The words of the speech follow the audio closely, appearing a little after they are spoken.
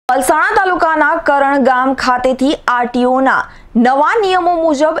પલસાણા તાલુકાના કરણ ગામ ખાતેથી આરટીઓના નવા નિયમો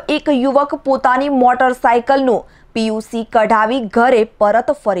મુજબ એક યુવક પોતાની મોટરસાયકલનું પીયુસી કઢાવી ઘરે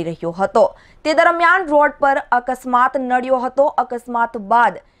પરત ફરી રહ્યો હતો। તે દરમિયાન રોડ પર અકસ્માત નડ્યો હતો। અકસ્માત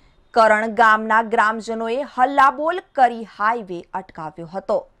બાદ કરણ ગામના ગ્રામજનોએ હલ્લાબોલ કરી હાઈવે અટકાવ્યો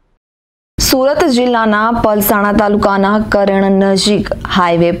હતો। સુરત જિલ્લાના પલસાણા તાલુકાના કરણ નજીક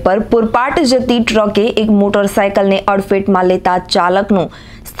હાઈવે પર પૂરપાટ જતી ટ્રકે એક મોટરસાયકલને અડફેટમાં લેતા ચાલકનું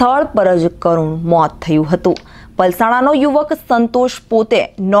સ્થળ પર જ કરુણ મોત થયું હતું। પલસાણાનો યુવક સંતોષ પોતે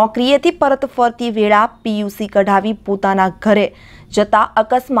નોકરીએથી પરત ફરતી વેળા પીયુસી કઢાવી પોતાના ઘરે જતા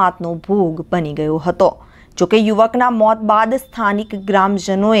અકસ્માતનો ભોગ બની ગયો હતો। જોકે યુવકના મોત બાદ સ્થાનિક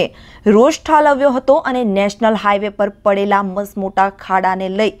ગ્રામજનોએ રોષ ઠાલવ્યો હતો અને નેશનલ હાઈવે પર પડેલા મસમોટા ખાડાને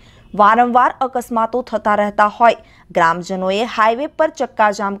લઈ વારંવાર અકસ્માતો થતા રહેતા હોય ગ્રામજનોએ હાઈવે પર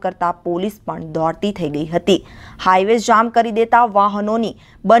ચક્કાજામ કરતા પોલીસ પણ દોડતી થઈ ગઈ હતી। હાઈવે જામ કરી દેતા વાહનોની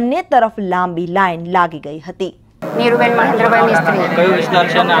બંને તરફ લાંબી લાઈન લાગી ગઈ હતી। નીરુબેન મહેન્દ્રભાઈ મિસ્ત્રી કયો વિસ્તાર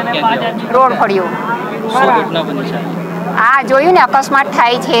છે ને આપ ક્યાં ગયા? રોડ પડ્યો। શું ઘટના બની છે? આ જોયું ને અકસ્માત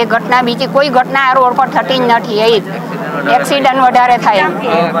થાય છે, ઘટના બીજી કોઈ ઘટના આ રોડ પર થતી જ નથી। એક્સિડન્ટ વધારે થાય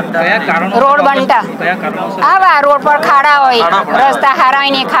રોડ બનતા આવા રોડ પર ખાડા હોય, રસ્તા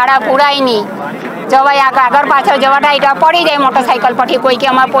હારાય નહીં, ખાડા પૂરાય નહીં, જવાય આગળ પાછળ જવા થાય પડી જાય મોટરસાયકલ પરથી। કોઈ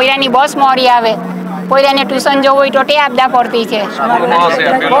કે અમારા પોયરાની બસ મોડી આવે, પોયરાને ટ્યુશન જવું હોય તો તે આપદા પડતી છે,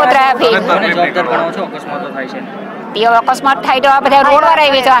 બહુ ટ્રાફિક। અકસ્માત થાય તો આ બધા રોડ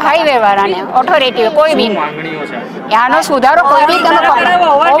વાળા વેચવા, હાઈવે વાળાને ઓથોરિટી કોઈ બી આનો સુધારો કોઈ બી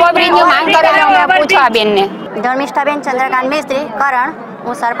ઓવરબ્રિજની માંગ કરે અમે પૂછવા બેનને। ધર્મિષ્ઠાબેન ચંદ્રકાંત મિસ્ત્રી કરણ,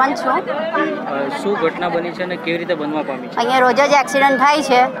 હું સરપંચ છું। શું ઘટના બની છે અને કેવી રીતે બનવા પામી છે? અહીંયા રોજ જ એક્સિડન્ટ થાય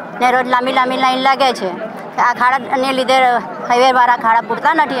છે ને રોજ લાંબી લાઈન લાગે છે। આ ખાડાને લીધે હાઈવે વાળા ખાડા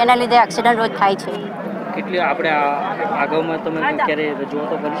પૂરતા નથી, એના લીધે એક્સિડન્ટ રોજ થાય છે। કેટલી આપણે આગળમાં તમે ક્યારે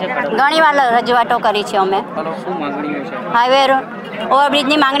રજૂઆતો કરી છે? ઘણી વાર રજૂઆતો કરી છે અમે। શું માંગણીઓ છે? હાઈવે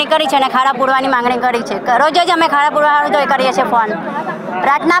ઓવરબ્રિજની માંગણી કરી છે અને ખાડા પૂરવાની માંગણી કરી છે। રોજ જ અમે ખાડા પૂરવાનું કરીએ છીએ ફોન।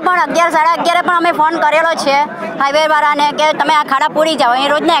 રાતના પણ 11 સાડા 11 પણ અમે ફોન કરેલો છે હાઈવે વાળાને કે તમે આ ખાડા પૂરી જાઓ।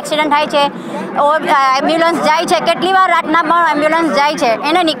 અહીં રોજના એક્સિડન્ટ થાય છે, એમ્બ્યુલન્સ જાય છે, કેટલી વાર રાતના પણ એમ્બ્યુલન્સ જાય છે,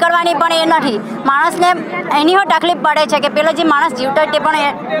 એને નીકળવાની પણ એ નથી। માણસને એની તકલીફ પડે છે કે પેલો જે માણસ જીવતો તે પણ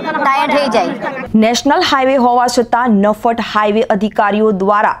ટાયર થઈ જાય। નેશનલ હાઈવે હોવા છતાં નફટ હાઈવે અધિકારીઓ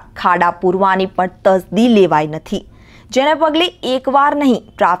દ્વારા ખાડા પૂરવાની પણ તસદી લેવાઈ નથી, જેને પગલે એકવાર નહીં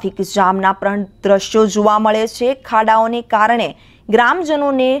ટ્રાફિક જામના પણ દ્રશ્યો જોવા મળે છે। ખાડાઓને કારણે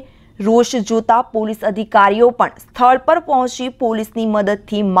ગ્રામજનોને રોષ જોતા પોલીસ અધિકારીઓ પણ સ્થળ પર પહોંચી પોલીસની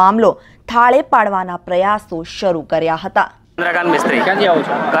મદદથી મામલો થાળે પાડવાના પ્રયાસો શરૂ કર્યા હતા। ચંદ્રકાંત મિસ્ત્રી, ક્યાંથી આવો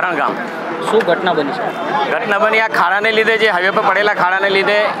છો? કરણ ગામ। શું ઘટના બની છે? ઘટના બની આ ખાડાને લીધે, જે હાઈવે પર પડેલા ખાડાને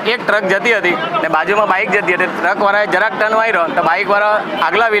લીધે એક ટ્રક જતી હતી ને બાજુમાં બાઇક જતી હતી। ટ્રકવાળાએ જરાક ટર્ન માર્યો તો બાઇકવાળા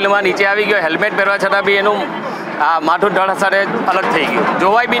આગલા વ્હીલમાં નીચે આવી ગયો। હેલ્મેટ પહેરવા છતાં બી એનું માથું ઢળ સાથે અલગ થઈ ગયું,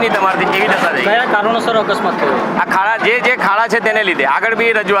 જોવાય બી નહીં તમારાથી, એવી દશા થઈ। કયા કારણોસર અકસ્માત થયો? આ ખાડા જે ખાડા છે તેને લીધે આગળ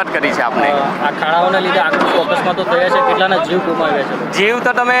બી રજૂઆત કરી છે આપણે। આ ખાડાઓના લીધે આગળ અકસ્માતો થયા છે, કેટલાના જીવ ગુમાવ્યા છે? જીવ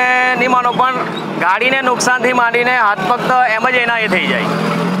તો તમે નહીં માનો, પણ ગાડીને નુકસાનથી માંડીને હાથ પગ તો એમ જ એના એ થઈ જાય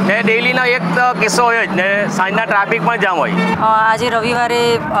ને। ડેઈલીનો એક કિસ્સો હોય જ ને, સાંજના ટ્રાફિક પણ જામ હોય। આજે રવિવારે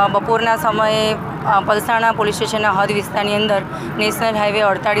બપોરના સમયે પલસાણા પોલીસ સ્ટેશનના હદ વિસ્તારની અંદર નેશનલ હાઈવે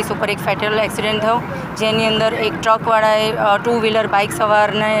 48 ઉપર એક ફેટલ એક્સિડન્ટ થયો, જેની અંદર એક ટ્રકવાળાએ 2 વ્હીલર બાઇક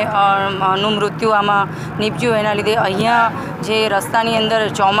સવારને નું મૃત્યુ આમાં નીપજ્યું। એના લીધે અહીંયા જે રસ્તાની અંદર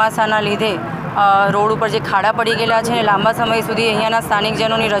ચોમાસાના લીધે રોડ ઉપર જે ખાડા પડી ગયેલા છે, લાંબા સમય સુધી અહીંયાના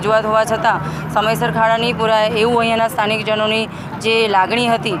સ્થાનિકજનોની રજૂઆત હોવા છતાં સમયસર ખાડા નહીં પૂરાય એવું અહીંયાના સ્થાનિકજનોની જે લાગણી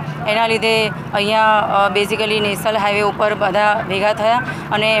હતી, એના લીધે અહીંયા બેઝિકલી નેશનલ હાઈવે ઉપર બધા ભેગા થયા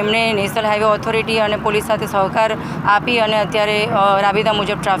અને એમણે નેશનલ હાઈવે ઓથોરિટી અને પોલીસ સાથે સહકાર આપી અને અત્યારે રાબેતા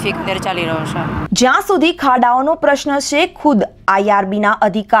મુજબ ટ્રાફિક અત્યારે ચાલી રહ્યો છે। જ્યાં સુધી ખાડાઓનો પ્રશ્ન છે, ખુદ IRBના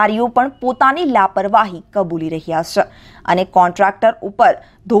અધિકારીઓ પણ પોતાની લાપરવાહી કબૂલી રહ્યા છે અને કોન્ટ્રાક્ટર ઉપર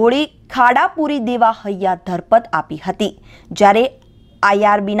ધોળી ખાડા પૂરી દેવા હૈયા ધરપત આપી હતી। જ્યારે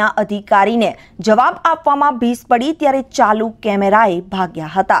IRBના અધિકારીને જવાબ આપવામાં ભીસ પડી ત્યારે ચાલુ કેમેરાએ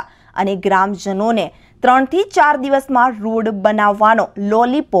ભાગ્યા હતા અને ગ્રામજનોને 3 થી 4 દિવસમાં રોડ બનાવવાનો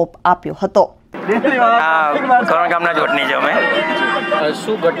લોલીપોપ આપ્યો હતો। કરણ ગામના જોટની છે અમે।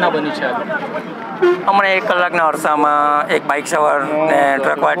 શું ઘટના બની છે? હમણાં 1 કલાકના અરસામાં એક બાઇક સવારને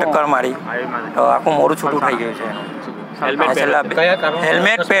ટ્રકવાળાએ ટક્કર મારી તો આખું મોઢું છૂટું થઈ ગયું છે।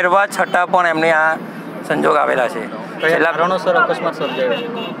 હેલ્મેટ પહેરવા છતાં પણ એમને આ સંજોગ આવેલા છે। કારણોસર અકસ્માત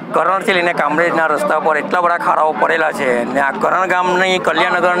સર્જાયો? કરણથી લઈને કામરેજના રસ્તા પર એટલા બધા ખાડાઓ પડેલા છે ને આ કરણ ગામની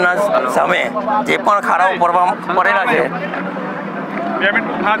કલ્યાણનગરના સામે જે પણ ખાડાઓ પડેલા છે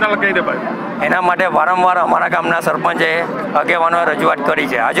એના માટે વારંવાર અમારા ગામના સરપંચે આગેવાનોએ રજૂઆત કરી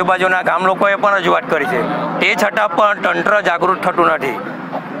છે, આજુબાજુના ગામ લોકોએ પણ રજૂઆત કરી છે, તે છતાં પણ તંત્ર જાગૃત થતું નથી.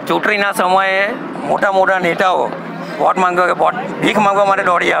 ચૂંટણીના સમયે મોટા મોટા નેતાઓ વોટ માંગવા ભીખ માંગવા માટે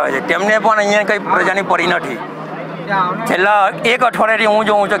દોડી આવે છે, તેમને પણ અહીંયા કંઈ પ્રજાની પડી નથી. છેલ્લા એક અઠવાડિયાથી હું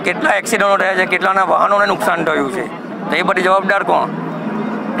જોઉં છું કેટલા એક્સિડન્ટો થયા છે, કેટલાના વાહનોને નુકસાન થયું છે. તો એ બધી જવાબદાર કોણ?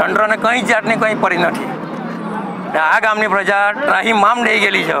 તંત્રને કંઈ જાતની કંઈ પડી નથી. આ ગામની પ્રજા ત્રાહિમામ થઈ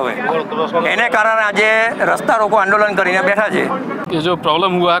ગયેલી છે. હવે એને કારણે આજે રસ્તા રોકો આંદોलन કરીને बैठा છે. ये जो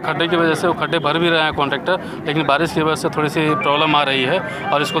प्रॉब्लम हुआ है खड्डे की वजह से, वो खड्डे भर भी रहे हैं कॉन्ट्रैक्टर, लेकिन बारिश की वजह से थोड़ी सी प्रॉब्लम आ रही है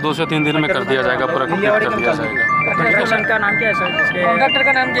और इसको 2 से 3 दिन में कर दिया जाएगा, पूरा कंप्लीट कर दिया जाएगा. कंस्ट्रक्शन का नाम क्या है सर? कॉन्ट्रैक्टर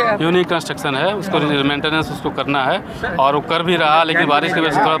का नाम क्या है? यूनिक कंस्ट्रक्शन है, उसको मेंटेनेंस उसको करना है और वो कर भी रहा, लेकिन बारिश की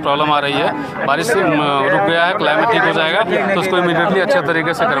वजह से थोड़ा प्रॉब्लम आ रही है. बारिश रुक गया है, क्लाइमेट ठीक हो जाएगा तो उसको इमीडिएटली अच्छे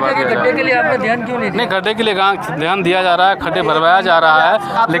तरीके से करवा दिया जाएगा. गड्ढे के लिए आपने ध्यान क्यों नहीं? गड्ढे के लिए ध्यान दिया जा रहा है, खड्डे भरवाया जा रहा है,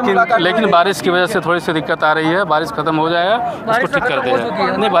 लेकिन बारिश की वजह से थोड़ी सी दिक्कत आ रही है. बारिश खत्म हो जाएगा, उसको ठीक कर देगा.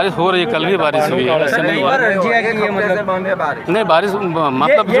 नहीं, बारिश हो रही है, कल भी बारिश हुई है, ऐसे नहीं है. नहीं, बारिश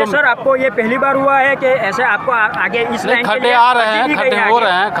मतलब जो सर आपको ये पहली बार हुआ है कि ऐसे आपको आगे इस लाइन खड्डे आ रहे हैं, खड्डे हो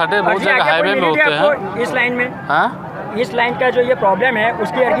रहे हैं, खड्डे बहुत जगह हाईवे में होते हैं. इस लाइन में हाँ, इस लाइन का जो ये प्रॉब्लम है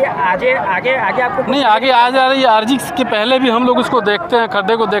उसके आगे आगे आगे आपको नहीं आगे आ जा रही है. आरजी के पहले भी हम लोग उसको देखते हैं,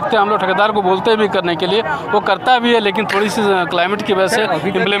 खड्डे को देखते हैं, हम लोग ठेकेदार को बोलते भी करने के लिए, वो करता भी है, लेकिन थोड़ी सी क्लाइमेट की वजह से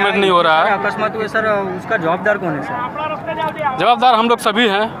इम्प्लीमेंट नहीं हो रहा है. अकस्मात हुए सर, उसका जवाबदार कौन है सर? जवाबदार हम लोग सभी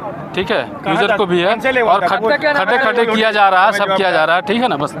हैं, ठीक है, यूजर को भी है और खड्डे किया जा रहा है, सब किया जा रहा है, ठीक है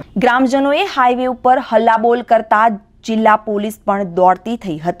ना. बस ગ્રામજનોએ હાઈવે ઉપર હલ્લાબોલ કરતા જિલ્લા પોલીસ પણ દોડતી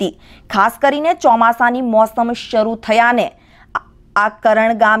થઈ હતી. ખાસ કરીને ચોમાસાની મોસમ શરૂ થયાને આ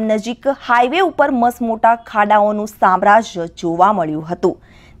કરણ ગામ નજીક હાઈવે ઉપર મસમોટા ખાડાઓનું સામ્રાજ્ય જોવા મળ્યું હતું.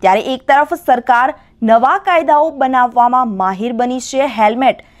 ત્યારે એક તરફ સરકાર નવા કાયદાઓ બનાવવામાં માહિર બની છે,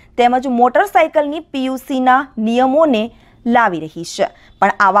 હેલ્મેટ તેમજ મોટરસાયકલની પીયુસીના નિયમોને લાવી રહી છે,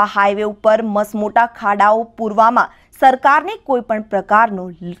 પણ આવા હાઈવે ઉપર મસમોટા ખાડાઓ પૂરવામાં સરકારને કોઈ પણ પ્રકારનો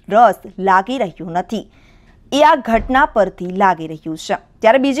રસ લાગી રહ્યો નથી. એ આ ઘટના પરથી લાગી રહ્યું છે.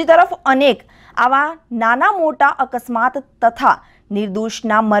 ત્યારે બીજી તરફ અનેક આવા નાના મોટા અકસ્માત તથા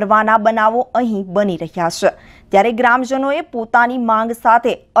નિર્દોષના મરવાના બનાવો અહીં બની રહ્યા છે. ત્યારે ગ્રામજનોએ પોતાની માંગ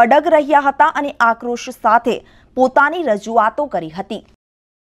સાથે અડગ રહ્યા હતા અને આક્રોશ સાથે પોતાની રજૂઆતો કરી હતી.